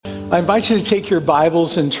I invite you to take your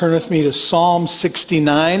Bibles and turn with me to Psalm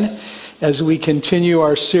 69 as we continue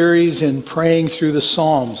our series in praying through the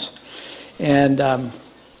Psalms. And I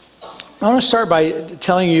want to start by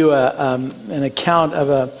telling you an account of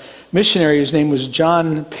a missionary. His name was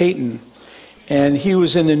John Paton, and he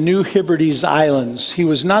was in the New Hebrides Islands. He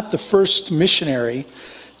was not the first missionary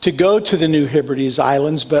to go to the New Hebrides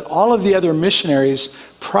Islands, but all of the other missionaries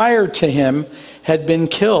prior to him had been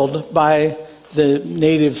killed by the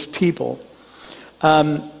native people.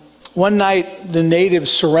 One night, the natives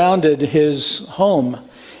surrounded his home,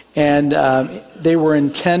 and they were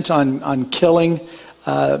intent on killing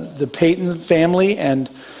the Paton family and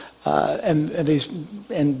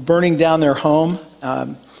burning down their home.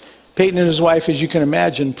 Paton and his wife, as you can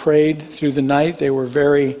imagine, prayed through the night. They were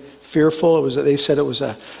very fearful. They said it was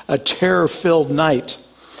a terror-filled night.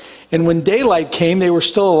 And when daylight came, they were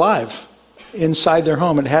still alive inside their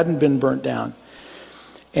home. It hadn't been burnt down.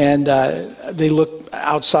 And they looked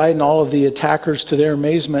outside, and all of the attackers, to their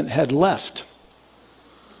amazement, had left.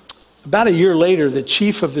 About a year later, the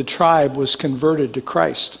chief of the tribe was converted to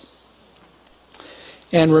Christ.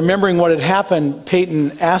 And remembering what had happened,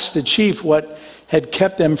 Paton asked the chief what had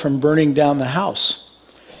kept them from burning down the house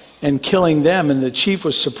and killing them. And the chief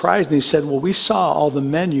was surprised, and he said, "Well, we saw all the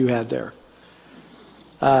men you had there."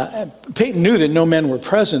 Paton knew that no men were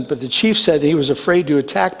present, but the chief said he was afraid to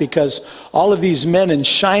attack because all of these men in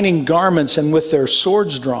shining garments and with their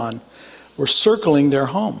swords drawn were circling their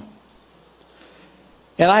home.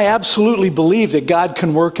 And I absolutely believe that God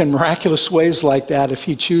can work in miraculous ways like that if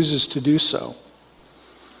he chooses to do so.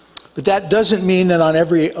 But that doesn't mean that on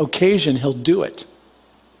every occasion he'll do it.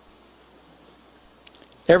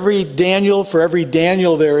 For every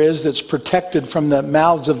Daniel there is that's protected from the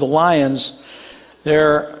mouths of the lions,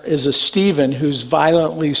 there is a Stephen who's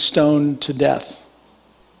violently stoned to death.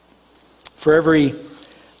 For every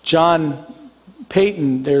John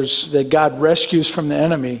Paton that God rescues from the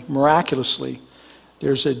enemy miraculously,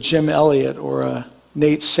 there's a Jim Elliot or a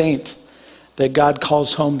Nate Saint that God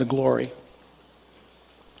calls home to glory.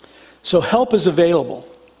 So help is available,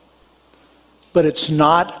 but it's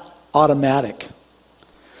not automatic.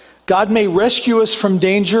 God may rescue us from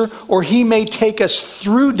danger, or he may take us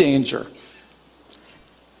through danger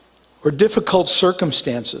or difficult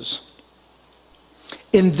circumstances.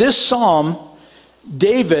 In this psalm,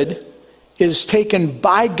 David is taken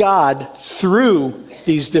by God through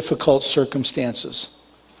these difficult circumstances.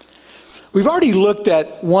 We've already looked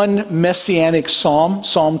at one messianic psalm,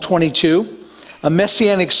 Psalm 22. A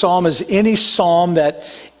messianic psalm is any psalm that,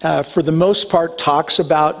 for the most part, talks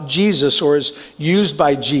about Jesus or is used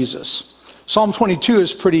by Jesus. Psalm 22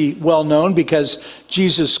 is pretty well known because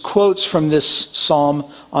Jesus quotes from this psalm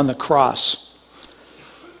on the cross.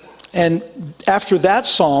 And after that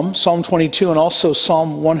psalm, Psalm 22 and also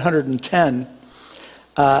Psalm 110,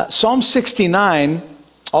 Psalm 69,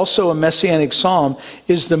 also a messianic psalm,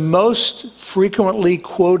 is the most frequently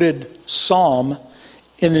quoted psalm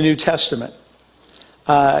in the New Testament.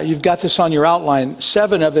 You've got this on your outline.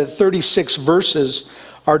 7 of the 36 verses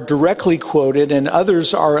are directly quoted, and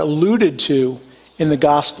others are alluded to in the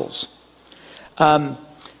Gospels.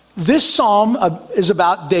 This psalm is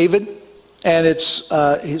about David, and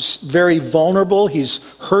he's very vulnerable. He's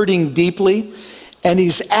hurting deeply, and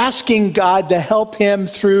he's asking God to help him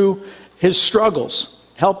through his struggles,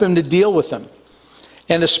 help him to deal with them,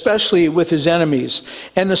 and especially with his enemies.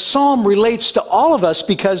 And the psalm relates to all of us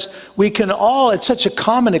because we can all, it's such a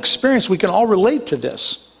common experience, we can all relate to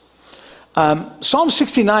this. Psalm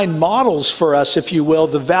 69 models for us, if you will,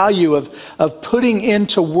 the value of putting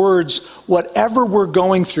into words whatever we're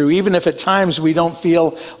going through, even if at times we don't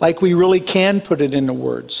feel like we really can put it into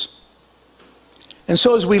words. And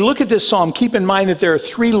so as we look at this psalm, keep in mind that there are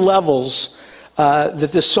 3 levels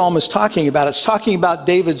that this psalm is talking about. It's talking about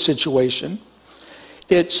David's situation.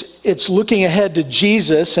 It's looking ahead to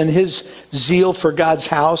Jesus and his zeal for God's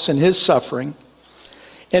house and his suffering.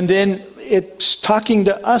 And then it's talking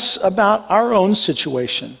to us about our own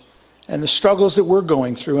situation and the struggles that we're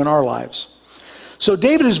going through in our lives. So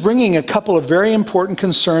David is bringing a couple of very important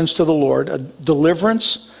concerns to the Lord, a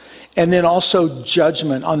deliverance and then also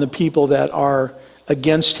judgment on the people that are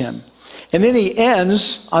against him. And then he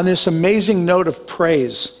ends on this amazing note of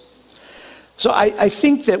praise. So I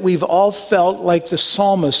think that we've all felt like the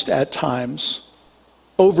psalmist at times,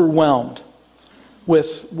 overwhelmed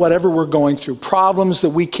with whatever we're going through, problems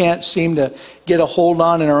that we can't seem to get a hold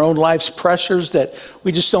on in our own lives, pressures that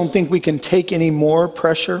we just don't think we can take any more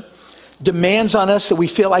pressure, demands on us that we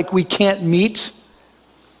feel like we can't meet.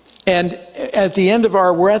 And we're at the end of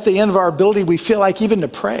our ability, we feel like even to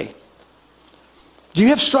pray. Do you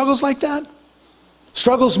have struggles like that?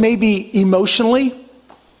 Struggles may be emotionally,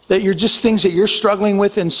 that you're just things that you're struggling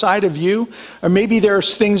with inside of you. Or maybe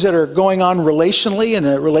there's things that are going on relationally in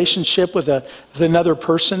a relationship with another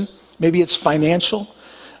person. Maybe it's financial.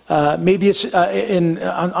 Maybe it's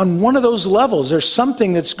on one of those levels. There's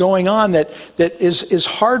something that's going on that is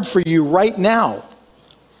hard for you right now.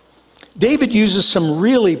 David uses some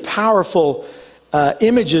really powerful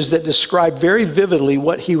images that describe very vividly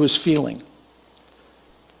what he was feeling.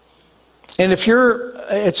 And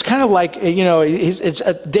it's kind of like,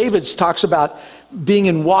 David talks about being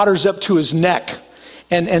in waters up to his neck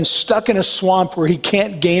and stuck in a swamp where he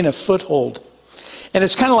can't gain a foothold. And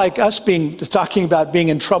it's kind of like us talking about being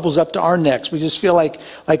in troubles up to our necks. We just feel like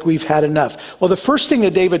we've had enough. Well, the first thing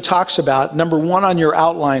that David talks about, number one on your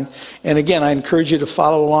outline, and again, I encourage you to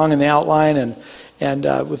follow along in the outline and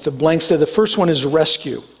with the blanks there. The first one is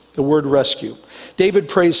rescue, the word rescue. David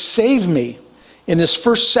prays, save me, in this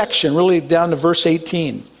first section, really down to verse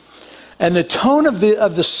 18. And the tone of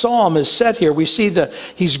the psalm is set here. We see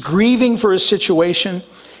he's grieving for his situation,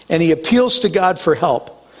 and he appeals to God for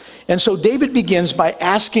help. And so David begins by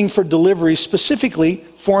asking for delivery specifically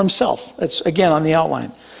for himself. That's again on the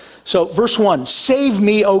outline. So verse 1, save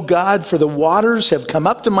me, O God, for the waters have come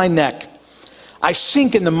up to my neck. I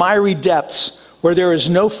sink in the miry depths where there is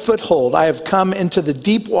no foothold. I have come into the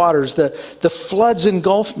deep waters. The floods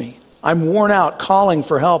engulf me. I'm worn out calling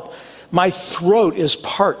for help. My throat is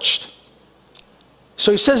parched.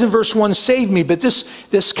 So he says in verse 1, save me, but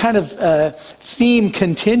this kind of theme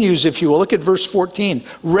continues, if you will. Look at verse 14.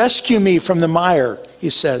 Rescue me from the mire, he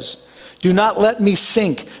says. Do not let me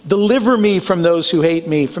sink. Deliver me from those who hate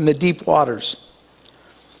me, from the deep waters.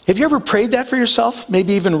 Have you ever prayed that for yourself?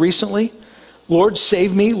 Maybe even recently? Lord,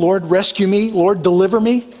 save me. Lord, rescue me. Lord, deliver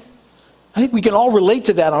me. I think we can all relate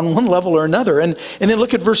to that on one level or another. And then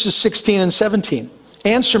look at verses 16 and 17.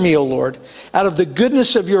 Answer me, O Lord, out of the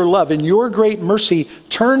goodness of your love and your great mercy,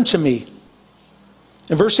 turn to me.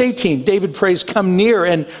 In verse 18, David prays, come near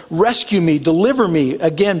and rescue me, deliver me,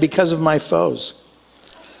 again, because of my foes.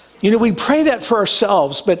 We pray that for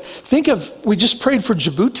ourselves, but we just prayed for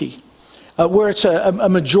Djibouti, where it's a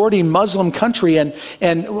majority Muslim country,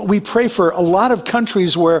 and we pray for a lot of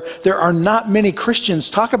countries where there are not many Christians.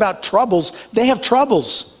 Talk about troubles. They have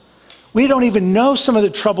troubles. We don't even know some of the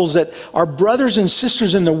troubles that our brothers and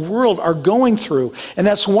sisters in the world are going through. And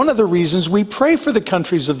that's one of the reasons we pray for the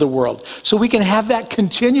countries of the world, so we can have that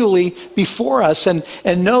continually before us and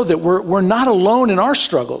know that we're not alone in our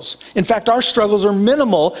struggles. In fact, our struggles are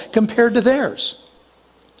minimal compared to theirs.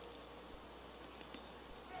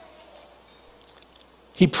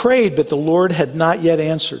 He prayed, but the Lord had not yet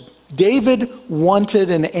answered. David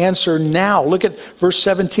wanted an answer now. Look at verse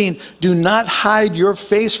 17. Do not hide your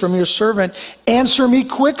face from your servant. Answer me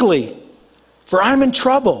quickly, for I'm in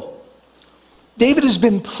trouble. David has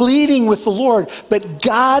been pleading with the Lord, but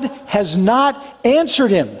God has not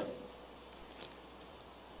answered him.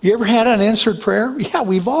 You ever had unanswered prayer? Yeah,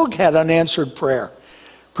 we've all had unanswered prayer.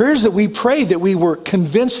 Prayers that we prayed that we were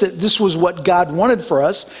convinced that this was what God wanted for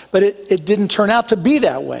us, but it didn't turn out to be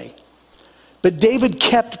that way. But David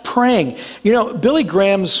kept praying. Billy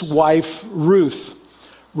Graham's wife, Ruth,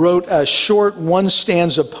 wrote a short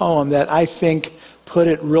one-stanza poem that I think put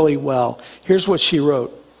it really well. Here's what she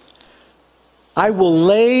wrote. I will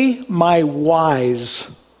lay my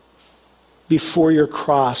whys before your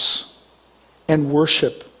cross and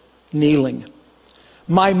worship kneeling.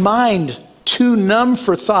 My mind too numb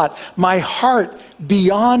for thought, my heart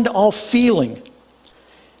beyond all feeling.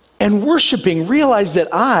 And worshiping, realize that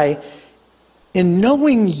I, in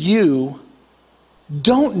knowing you,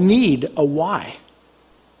 don't need a why.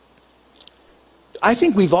 I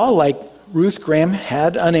think we've all, like Ruth Graham,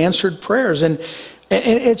 had unanswered prayers. And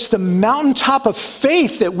it's the mountaintop of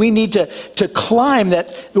faith that we need to climb,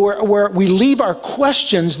 where we leave our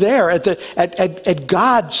questions there at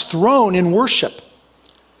God's throne in worship.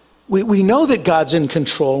 We know that God's in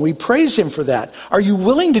control, and we praise him for that. Are you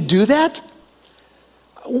willing to do that?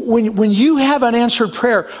 When you have unanswered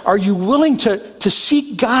prayer, are you willing to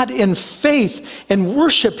seek God in faith and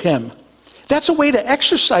worship him? That's a way to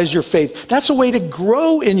exercise your faith. That's a way to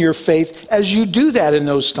grow in your faith as you do that in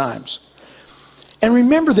those times. And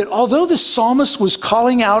remember that although the psalmist was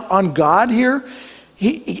calling out on God here,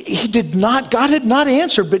 God had not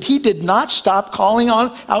answered, but he did not stop calling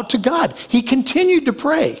out to God. He continued to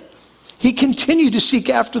pray. He continued to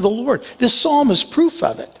seek after the Lord. This psalm is proof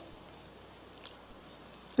of it.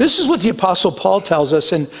 This is what the Apostle Paul tells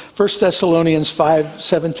us in 1 Thessalonians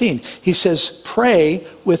 5:17. He says, pray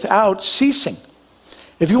without ceasing.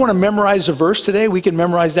 If you want to memorize a verse today, we can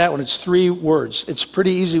memorize that one. It's 3 words. It's a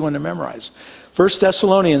pretty easy one to memorize. 1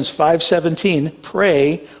 Thessalonians 5:17,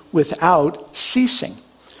 pray without ceasing.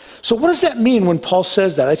 So what does that mean when Paul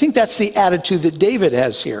says that? I think that's the attitude that David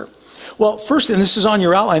has here. Well, first, and this is on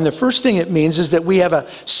your outline, the first thing it means is that we have a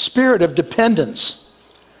spirit of dependence.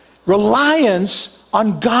 Reliance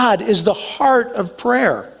on God is the heart of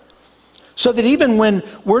prayer. So that even when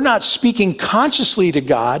we're not speaking consciously to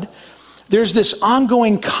God, there's this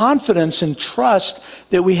ongoing confidence and trust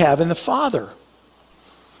that we have in the Father.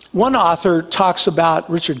 One author talks about,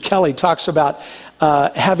 Richard Kelly talks about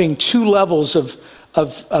having two levels of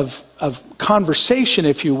conversation,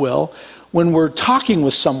 if you will, when we're talking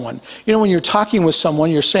with someone. You know, when you're talking with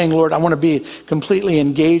someone, you're saying, Lord, I want to be completely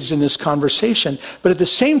engaged in this conversation. But at the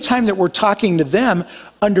same time that we're talking to them,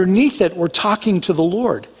 underneath it, we're talking to the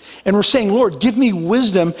Lord. And we're saying, Lord, give me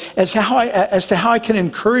wisdom as to how I can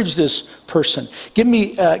encourage this person. Give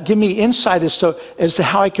me insight as to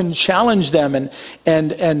how I can challenge them and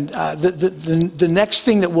the next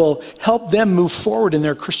thing that will help them move forward in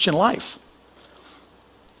their Christian life.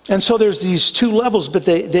 And so there's these two levels, but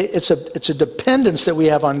it's a dependence that we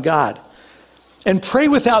have on God. And pray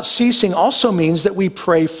without ceasing also means that we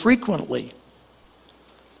pray frequently.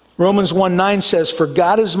 Romans 1:9 says, for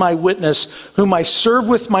God is my witness, whom I serve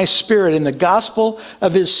with my spirit in the gospel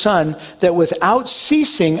of his Son, that without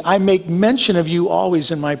ceasing I make mention of you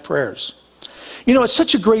always in my prayers. You know, it's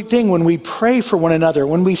such a great thing when we pray for one another,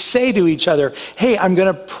 when we say to each other, hey, I'm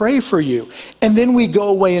going to pray for you, and then we go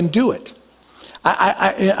away and do it.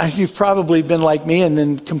 You've probably been like me and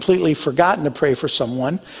then completely forgotten to pray for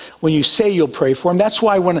someone. When you say you'll pray for them, that's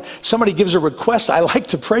why when somebody gives a request, I like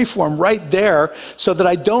to pray for them right there so that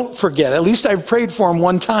I don't forget. At least I've prayed for them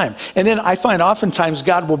one time. And then I find oftentimes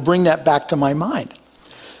God will bring that back to my mind.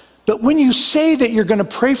 But when you say that you're going to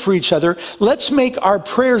pray for each other, let's make our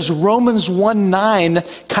prayers Romans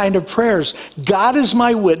 1:9 kind of prayers. God is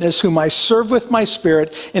my witness, whom I serve with my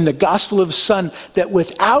spirit in the gospel of his Son, that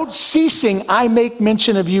without ceasing I make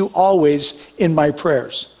mention of you always in my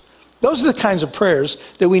prayers. Those are the kinds of prayers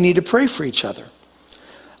that we need to pray for each other.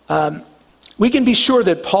 We can be sure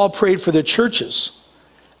that Paul prayed for the churches.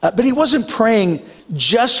 But he wasn't praying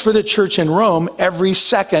just for the church in Rome every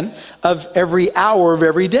second of every hour of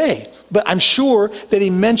every day. But I'm sure that he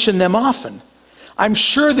mentioned them often. I'm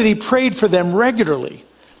sure that he prayed for them regularly.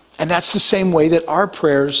 And that's the same way that our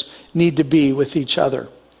prayers need to be with each other.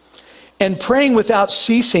 And praying without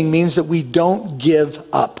ceasing means that we don't give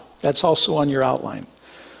up. That's also on your outline.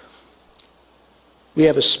 We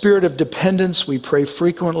have a spirit of dependence, we pray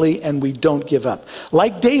frequently, and we don't give up.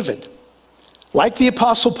 Like David. Like the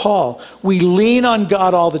Apostle Paul, we lean on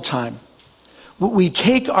God all the time. We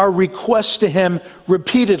take our requests to him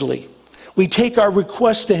repeatedly. We take our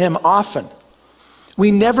requests to him often. We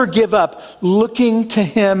never give up looking to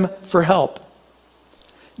him for help.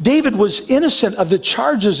 David was innocent of the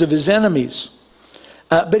charges of his enemies,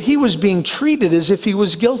 but he was being treated as if he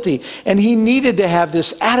was guilty. And he needed to have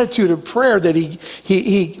this attitude of prayer that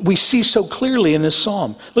we see so clearly in this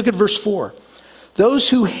psalm. Look at verse 4. Those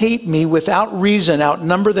who hate me without reason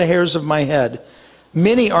outnumber the hairs of my head.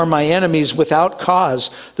 Many are my enemies without cause.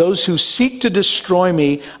 Those who seek to destroy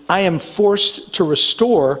me, I am forced to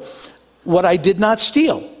restore what I did not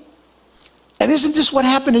steal. And isn't this what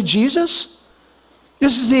happened to Jesus?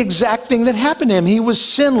 This is the exact thing that happened to him. He was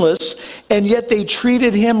sinless, and yet they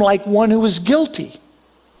treated him like one who was guilty.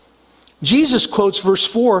 Jesus quotes verse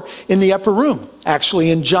 4 in the upper room,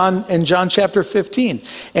 actually in John chapter 15.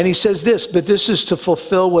 And he says this, but this is to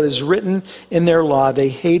fulfill what is written in their law. They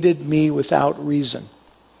hated me without reason.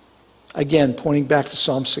 Again, pointing back to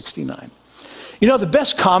Psalm 69. You know, the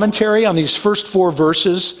best commentary on these first 4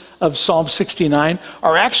 verses of Psalm 69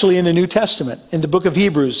 are actually in the New Testament, in the book of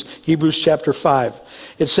Hebrews, Hebrews chapter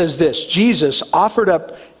 5. It says this, Jesus offered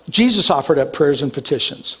up prayers and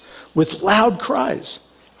petitions with loud cries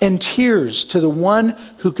and tears to the one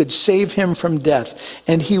who could save him from death.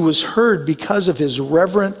 And he was heard because of his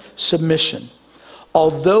reverent submission.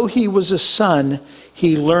 Although he was a son,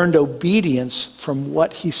 he learned obedience from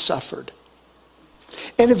what he suffered.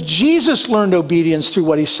 And if Jesus learned obedience through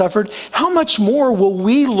what he suffered, how much more will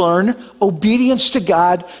we learn obedience to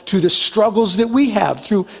God through the struggles that we have,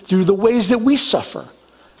 through the ways that we suffer?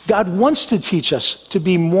 God wants to teach us to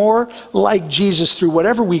be more like Jesus through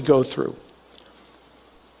whatever we go through.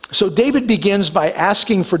 So David begins by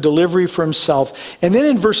asking for delivery for himself. And then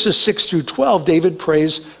in verses 6 through 12, David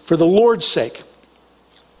prays for the Lord's sake.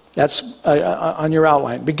 That's on your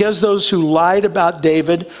outline. Because those who lied about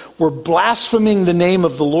David were blaspheming the name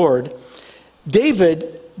of the Lord,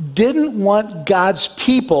 David didn't want God's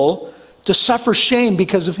people to suffer shame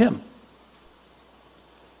because of him.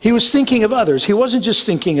 He was thinking of others. He wasn't just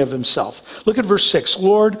thinking of himself. Look at verse 6.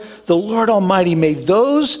 Lord, the Lord Almighty, may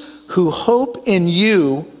those who hope in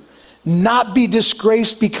you not be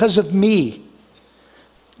disgraced because of me.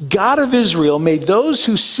 God of Israel, may those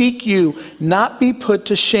who seek you not be put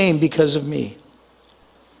to shame because of me.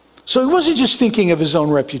 So he wasn't just thinking of his own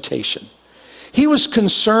reputation. He was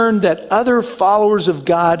concerned that other followers of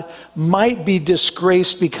God might be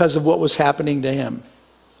disgraced because of what was happening to him.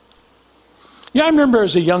 I remember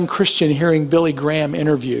as a young Christian hearing Billy Graham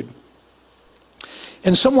interviewed.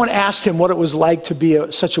 And someone asked him what it was like to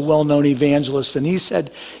be such a well-known evangelist. And he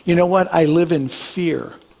said, you know what? I live in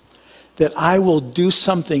fear that I will do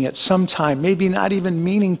something at some time, maybe not even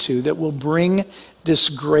meaning to, that will bring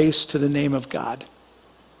disgrace to the name of God.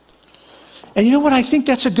 And you know what? I think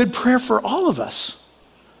that's a good prayer for all of us.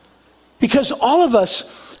 Because all of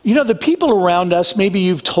us, the people around us, maybe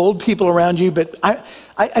you've told people around you, but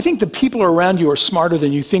I think the people around you are smarter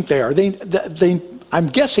than you think they are. They I'm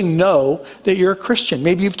guessing know that you're a Christian.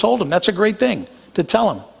 Maybe you've told them. That's a great thing to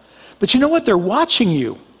tell them. But you know what? They're watching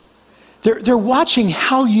you. They're watching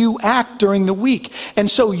how you act during the week. And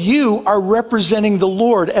so you are representing the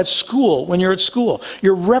Lord at school when you're at school.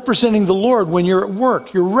 You're representing the Lord when you're at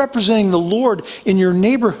work. You're representing the Lord in your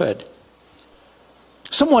neighborhood.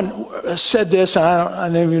 Someone said this, and I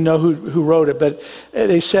don't even know who wrote it, but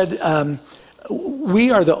they said,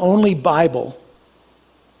 we are the only Bible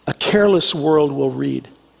a careless world will read.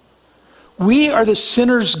 We are the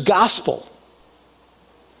sinner's gospel.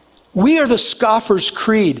 We are the scoffer's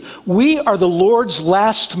creed. We are the Lord's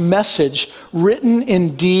last message written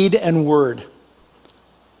in deed and word.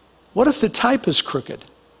 What if the type is crooked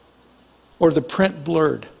or the print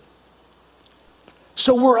blurred?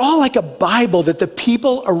 So we're all like a Bible that the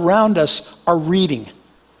people around us are reading.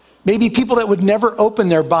 Maybe people that would never open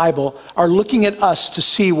their Bible are looking at us to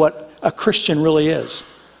see what a Christian really is,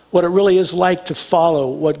 what it really is like to follow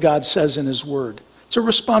what God says in his word. It's a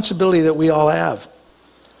responsibility that we all have,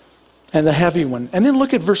 and the heavy one. And then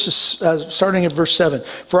look at verses, starting at verse 7.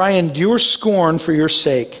 For I endure scorn for your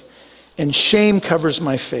sake, and shame covers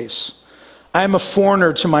my face. I am a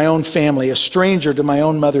foreigner to my own family, a stranger to my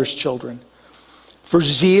own mother's children. For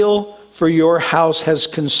zeal for your house has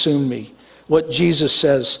consumed me. What Jesus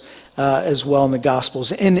says as well in the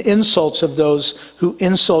Gospels. And insults of those who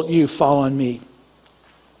insult you fall on me.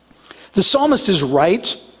 The psalmist is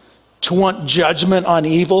right to want judgment on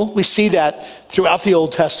evil. We see that throughout the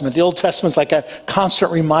Old Testament. The Old Testament's like a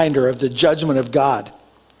constant reminder of the judgment of God.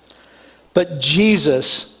 But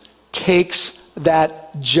Jesus takes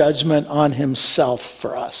that judgment on himself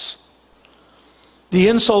for us. The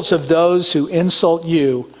insults of those who insult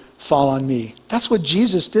you fall on me. That's what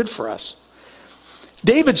Jesus did for us.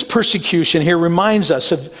 David's persecution here reminds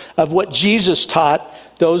us of what Jesus taught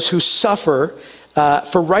those who suffer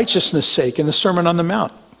for righteousness' sake in the Sermon on the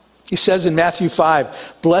Mount. He says in Matthew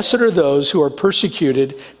 5, blessed are those who are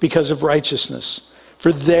persecuted because of righteousness,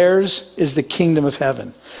 for theirs is the kingdom of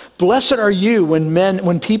heaven. Blessed are you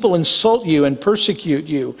when people insult you and persecute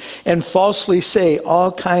you and falsely say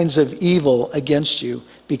all kinds of evil against you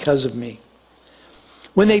because of me.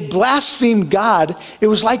 When they blasphemed God, it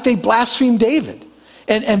was like they blasphemed David.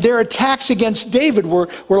 And their attacks against David were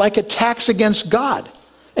like attacks against God.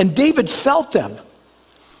 And David felt them.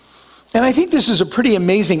 And I think this is a pretty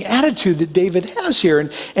amazing attitude that David has here.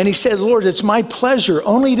 And he said, Lord, it's my pleasure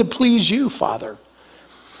only to please you, Father.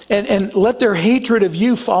 And let their hatred of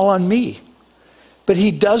you fall on me. But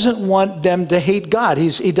he doesn't want them to hate God.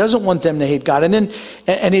 He doesn't want them to hate God.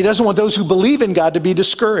 And he doesn't want those who believe in God to be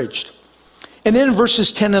discouraged. And then in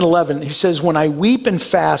verses 10 and 11, he says, when I weep and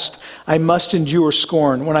fast, I must endure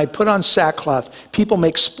scorn. When I put on sackcloth, people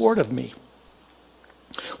make sport of me.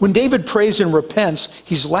 When David prays and repents,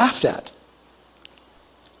 he's laughed at.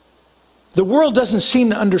 The world doesn't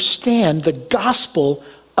seem to understand the gospel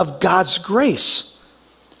of God's grace,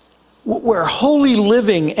 where holy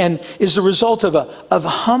living is the result of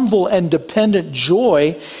humble and dependent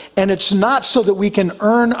joy, and it's not so that we can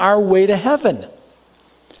earn our way to heaven.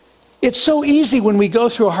 It's so easy when we go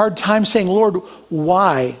through a hard time saying, Lord,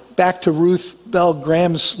 why? Back to Ruth Bell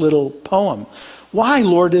Graham's little poem. Why,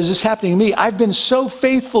 Lord, is this happening to me? I've been so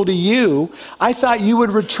faithful to you, I thought you would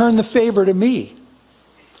return the favor to me.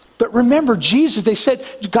 But remember,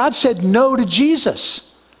 God said no to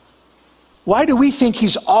Jesus. Why do we think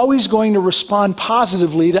he's always going to respond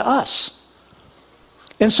positively to us?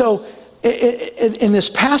 And so, in this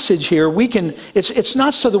passage here, it's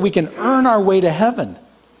not so that we can earn our way to heaven.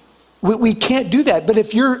 We can't do that. But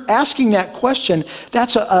if you're asking that question,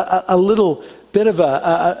 that's a little bit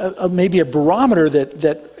of maybe a barometer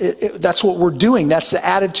that's what we're doing. That's the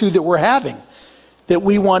attitude that we're having. that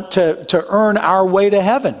we want to earn our way to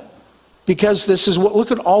heaven. Because look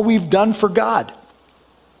at all we've done for God.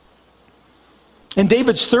 And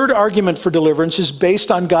David's third argument for deliverance is based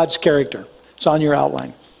on God's character. It's on your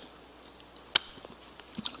outline.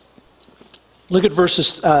 Look at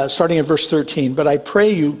verses, starting at verse 13. But I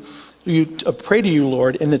pray to you,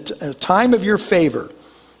 Lord, in the time of your favor,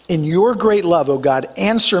 in your great love, O God,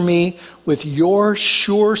 answer me with your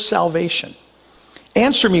sure salvation.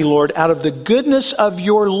 Answer me, Lord, out of the goodness of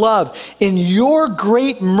your love. In your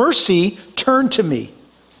great mercy, turn to me.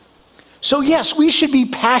 So yes, we should be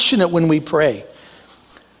passionate when we pray.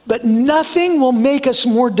 But nothing will make us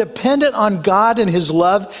more dependent on God and his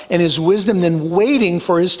love and his wisdom than waiting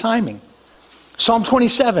for his timing. Psalm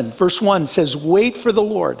 27, verse 1 says, wait for the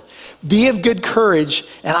Lord. Be of good courage,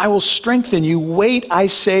 and I will strengthen you. Wait, I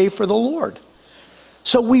say, for the Lord.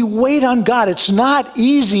 So we wait on God. It's not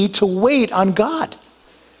easy to wait on God.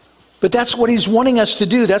 But that's what he's wanting us to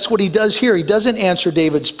do. That's what he does here. He doesn't answer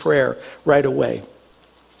David's prayer right away.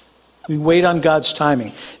 We wait on God's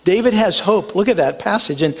timing. David has hope. Look at that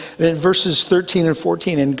passage in verses 13 and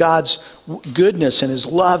 14, in God's goodness and his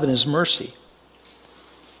love and his mercy.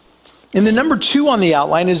 And the number 2 on the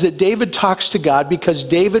outline is that David talks to God because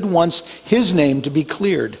David wants his name to be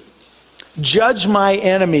cleared. Judge my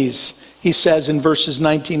enemies, he says in verses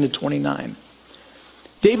 19 to 29.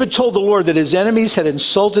 David told the Lord that his enemies had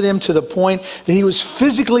insulted him to the point that he was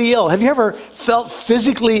physically ill. Have you ever felt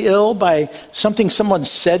physically ill by something someone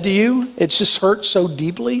said to you? It just hurt so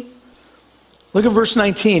deeply. Look at verse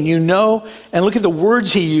 19. You know, and look at the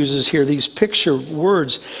words he uses here, these picture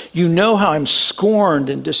words. You know how I'm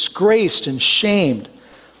scorned and disgraced and shamed.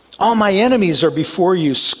 All my enemies are before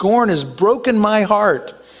you. Scorn has broken my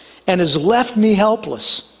heart and has left me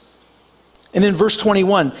helpless. And then verse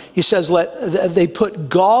 21, he says, they put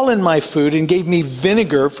gall in my food and gave me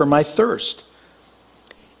vinegar for my thirst.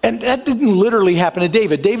 And that didn't literally happen to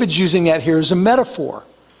David. David's using that here as a metaphor.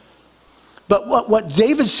 But what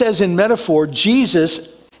David says in metaphor,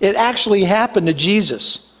 Jesus, it actually happened to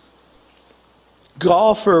Jesus.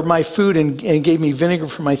 Gall for my food and gave me vinegar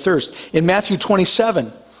for my thirst. In Matthew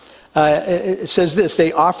 27, it says this,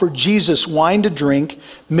 they offered Jesus wine to drink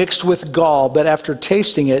mixed with gall, but after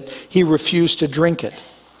tasting it, he refused to drink it.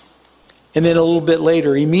 And then a little bit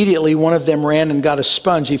later, immediately one of them ran and got a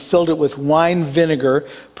sponge. He filled it with wine vinegar,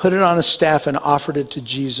 put it on a staff, and offered it to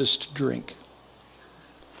Jesus to drink.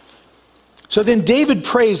 So then David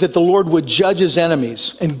prays that the Lord would judge his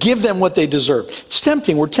enemies and give them what they deserve. It's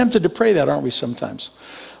tempting. We're tempted to pray that, aren't we, sometimes?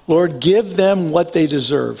 Lord, give them what they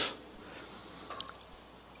deserve.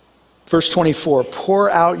 Verse 24,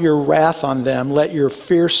 pour out your wrath on them. Let your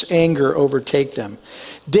fierce anger overtake them.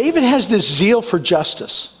 David has this zeal for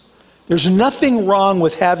justice. There's nothing wrong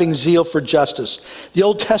with having zeal for justice. The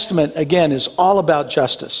Old Testament, again, is all about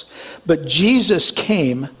justice. But Jesus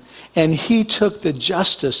came and he took the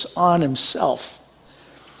justice on himself.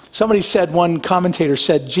 Somebody said, one commentator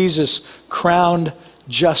said, Jesus crowned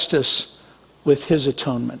justice with his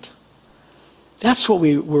atonement. That's what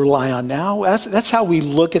we rely on now. That's how we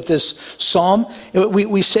look at this psalm.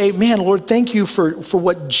 We say, man, Lord, thank you for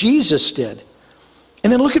what Jesus did.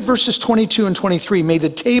 And then look at verses 22 and 23. May the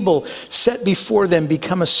table set before them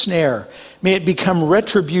become a snare. May it become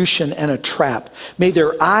retribution and a trap. May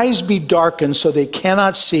their eyes be darkened so they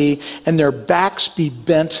cannot see, and their backs be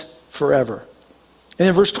bent forever. And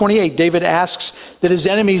in verse 28, David asks that his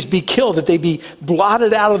enemies be killed, that they be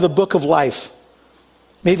blotted out of the book of life.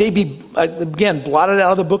 May they be, again, blotted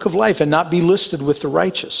out of the book of life and not be listed with the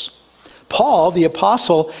righteous. Paul, the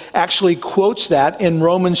apostle, actually quotes that in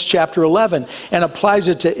Romans chapter 11 and applies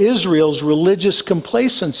it to Israel's religious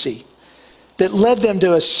complacency that led them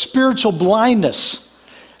to a spiritual blindness.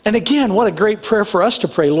 And again, what a great prayer for us to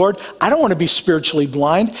pray. Lord, I don't want to be spiritually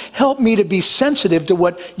blind. Help me to be sensitive to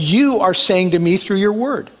what you are saying to me through your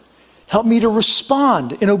word. Help me to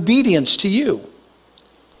respond in obedience to you.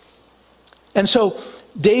 And so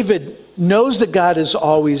David knows that God is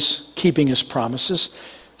always keeping his promises.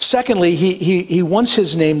 Secondly, he wants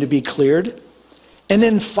his name to be cleared. And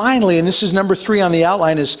then finally, and this is number 3 on the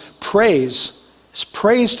outline, is praise. It's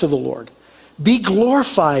praise to the Lord. Be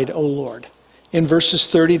glorified, O Lord, in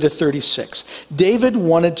verses 30 to 36. David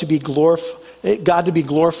wanted to be God to be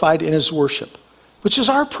glorified in his worship, which is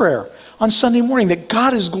our prayer on Sunday morning, that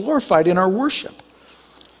God is glorified in our worship.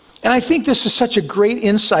 And I think this is such a great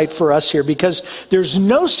insight for us here, because there's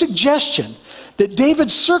no suggestion that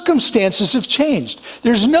David's circumstances have changed.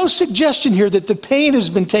 There's no suggestion here that the pain has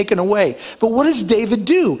been taken away. But what does David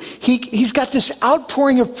do? He's got this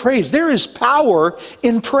outpouring of praise. There is power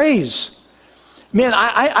in praise. Man,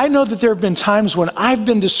 I know that there have been times when I've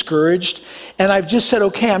been discouraged and I've just said,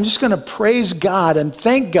 okay, I'm just going to praise God and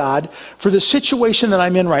thank God for the situation that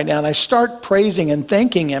I'm in right now. And I start praising and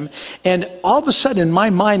thanking him. And all of a sudden in my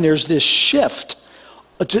mind, there's this shift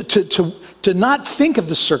to not think of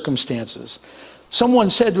the circumstances. Someone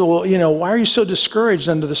said, well, why are you so discouraged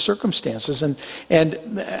under the circumstances? And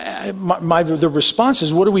the response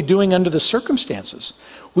is, what are we doing under the circumstances?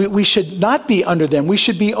 We should not be under them. We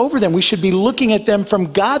should be over them. We should be looking at them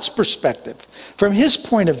from God's perspective, from his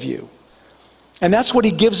point of view. And that's what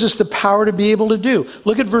he gives us the power to be able to do.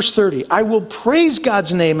 Look at verse 30. I will praise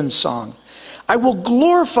God's name in song. I will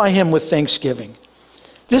glorify him with thanksgiving.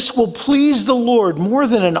 This will please the Lord more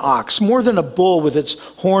than an ox, more than a bull with its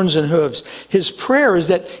horns and hooves. His prayer is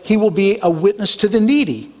that he will be a witness to the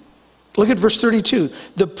needy. Look at verse 32.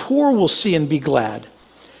 The poor will see and be glad.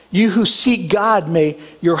 You who seek God, may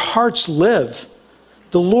your hearts live.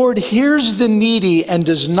 The Lord hears the needy and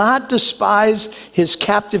does not despise his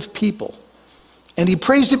captive people. And he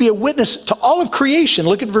prays to be a witness to all of creation.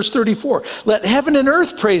 Look at verse 34. Let heaven and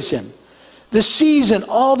earth praise him, the seas and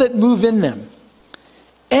all that move in them.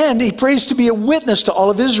 And he prays to be a witness to all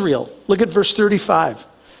of Israel. Look at verse 35.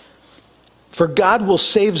 For God will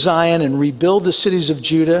save Zion and rebuild the cities of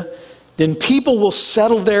Judah. Then people will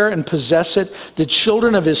settle there and possess it. The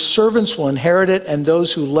children of his servants will inherit it, and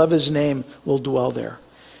those who love his name will dwell there.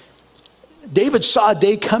 David saw a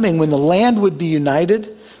day coming when the land would be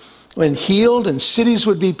united, when healed and cities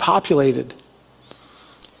would be populated.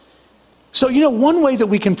 So, one way that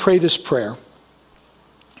we can pray this prayer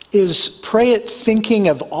is pray it thinking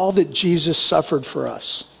of all that Jesus suffered for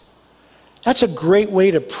us. That's a great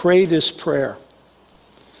way to pray this prayer.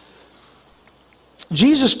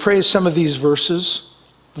 Jesus prays some of these verses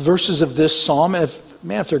of this psalm. If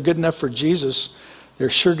they're good enough for Jesus, they're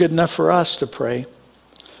sure good enough for us to pray.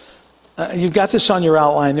 You've got this on your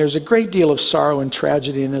outline. There's a great deal of sorrow and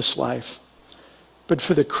tragedy in this life. But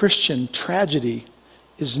for the Christian, tragedy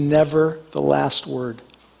is never the last word.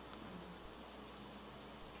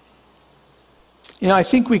 I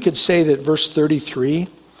think we could say that verse 33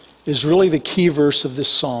 is really the key verse of this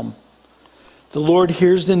psalm. The Lord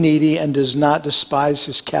hears the needy and does not despise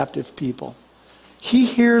his captive people. He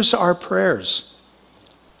hears our prayers.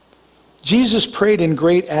 Jesus prayed in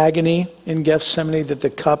great agony in Gethsemane that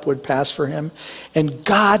the cup would pass for him, and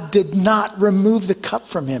God did not remove the cup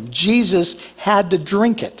from him. Jesus had to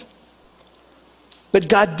drink it. But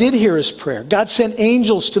God did hear his prayer. God sent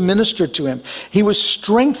angels to minister to him. He was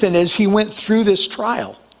strengthened as he went through this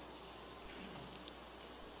trial.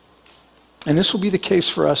 And this will be the case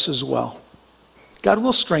for us as well. God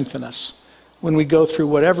will strengthen us when we go through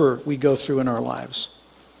whatever we go through in our lives.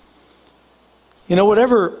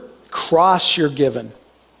 Whatever cross you're given,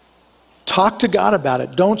 talk to God about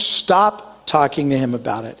it. Don't stop talking to him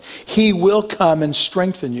about it. He will come and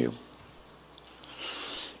strengthen you.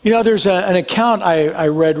 There's an account I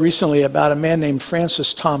read recently about a man named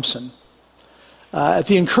Francis Thompson. At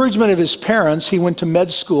the encouragement of his parents, he went to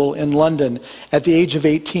med school in London at the age of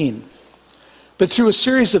 18. But through a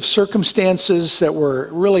series of circumstances that were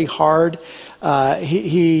really hard,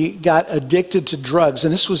 he got addicted to drugs.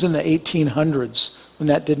 And this was in the 1800s when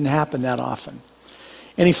that didn't happen that often.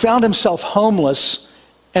 And he found himself homeless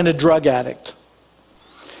and a drug addict.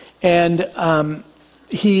 And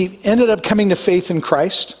he ended up coming to faith in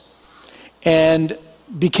Christ and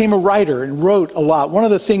became a writer and wrote a lot. One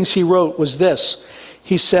of the things he wrote was this.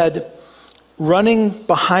 He said, running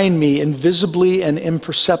behind me invisibly and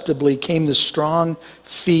imperceptibly came the strong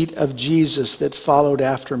feet of Jesus that followed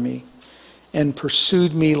after me and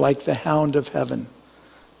pursued me like the hound of heaven,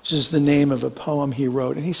 which is the name of a poem he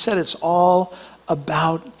wrote. And he said it's all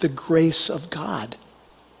about the grace of God.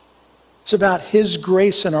 It's about his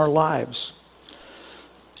grace in our lives.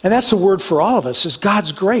 And that's the word for all of us, is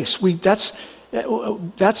God's grace. That's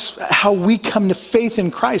how we come to faith in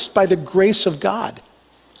Christ, by the grace of God.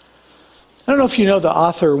 I don't know if you know the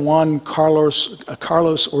author Juan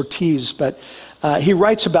Carlos Ortiz, but he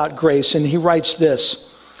writes about grace, and he writes this.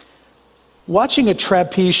 Watching a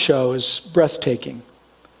trapeze show is breathtaking.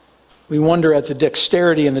 We wonder at the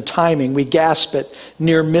dexterity and the timing. We gasp at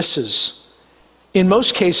near misses. In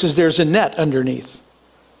most cases, there's a net underneath.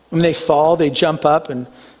 When they fall, they jump up and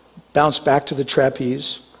bounce back to the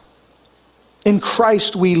trapeze. In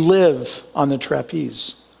Christ, we live on the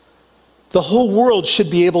trapeze. The whole world should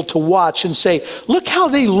be able to watch and say, look how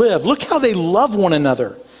they live. Look how they love one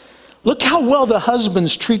another. Look how well the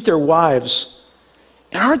husbands treat their wives.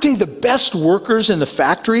 And aren't they the best workers in the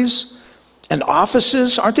factories and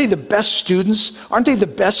offices? Aren't they the best students? Aren't they the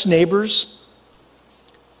best neighbors?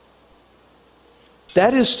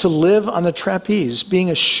 That is to live on the trapeze, being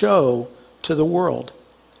a show to the world.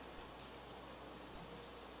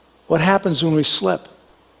 What happens when we slip?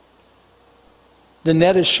 The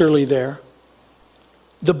net is surely there.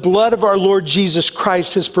 The blood of our Lord Jesus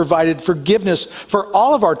Christ has provided forgiveness for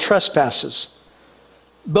all of our trespasses.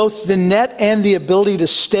 Both the net and the ability to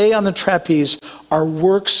stay on the trapeze are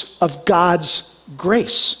works of God's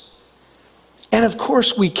grace. And of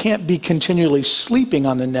course, we can't be continually sleeping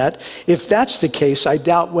on the net. If that's the case, I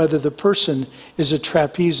doubt whether the person is a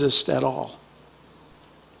trapezist at all.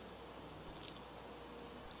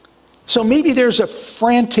 So maybe there's a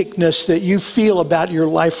franticness that you feel about your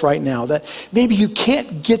life right now, that maybe you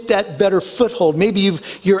can't get that better foothold. Maybe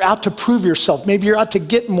you're out to prove yourself. Maybe you're out to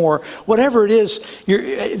get more. Whatever it is,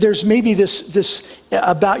 there's maybe this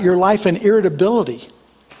about your life, an irritability.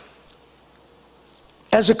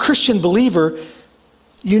 As a Christian believer,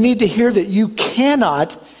 you need to hear that you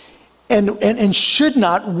cannot and should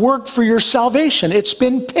not work for your salvation. It's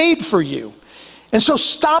been paid for you. And so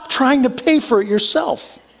stop trying to pay for it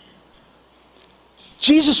yourself.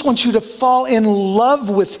 Jesus wants you to fall in love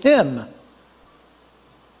with him.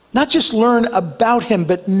 Not just learn about him,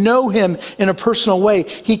 but know him in a personal way.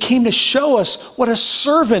 He came to show us what a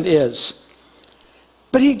servant is.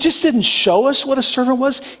 But he just didn't show us what a servant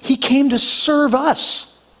was. He came to serve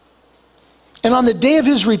us. And on the day of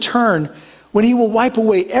his return, when he will wipe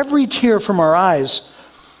away every tear from our eyes,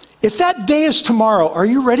 if that day is tomorrow, are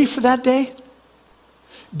you ready for that day?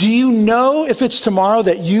 Do you know if it's tomorrow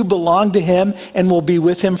that you belong to him and will be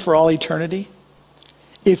with him for all eternity?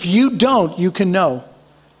 If you don't, you can know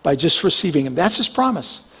by just receiving him. That's his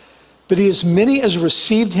promise. But as many as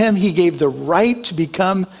received him, he gave the right to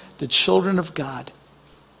become the children of God,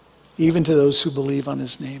 even to those who believe on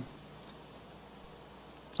his name.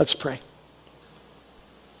 Let's pray.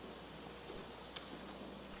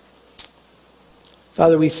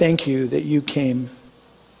 Father, we thank you that you came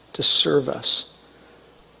to serve us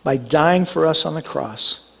by dying for us on the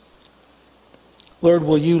cross. Lord,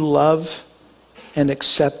 will you love and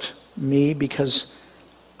accept me, because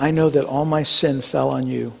I know that all my sin fell on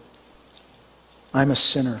you. I'm a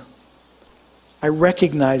sinner. I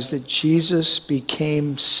recognize that Jesus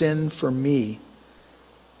became sin for me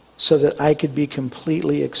so that I could be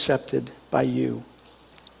completely accepted by you.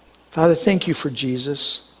 Father, thank you for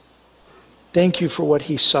Jesus. Thank you for what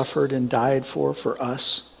he suffered and died for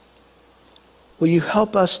us. Will you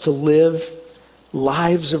help us to live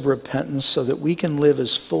lives of repentance so that we can live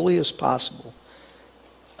as fully as possible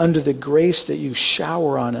under the grace that you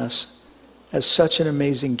shower on us as such an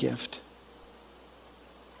amazing gift.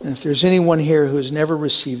 And if there's anyone here who has never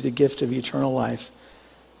received the gift of eternal life,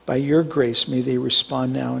 by your grace, may they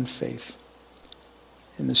respond now in faith.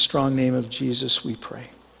 In the strong name of Jesus, we pray.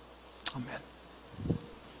 Amen.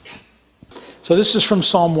 So this is from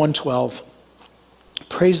Psalm 112.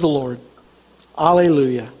 Praise the Lord.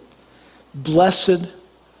 Alleluia. Blessed,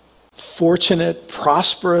 fortunate,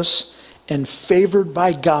 prosperous, and favored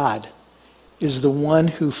by God is the one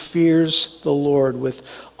who fears the Lord with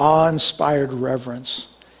awe-inspired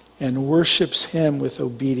reverence and worships him with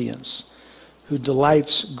obedience, who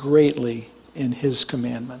delights greatly in his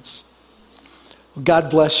commandments. Well, God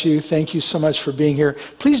bless you. Thank you so much for being here.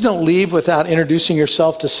 Please don't leave without introducing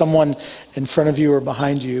yourself to someone in front of you or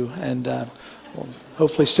behind you, and we'll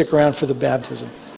hopefully stick around for the baptism.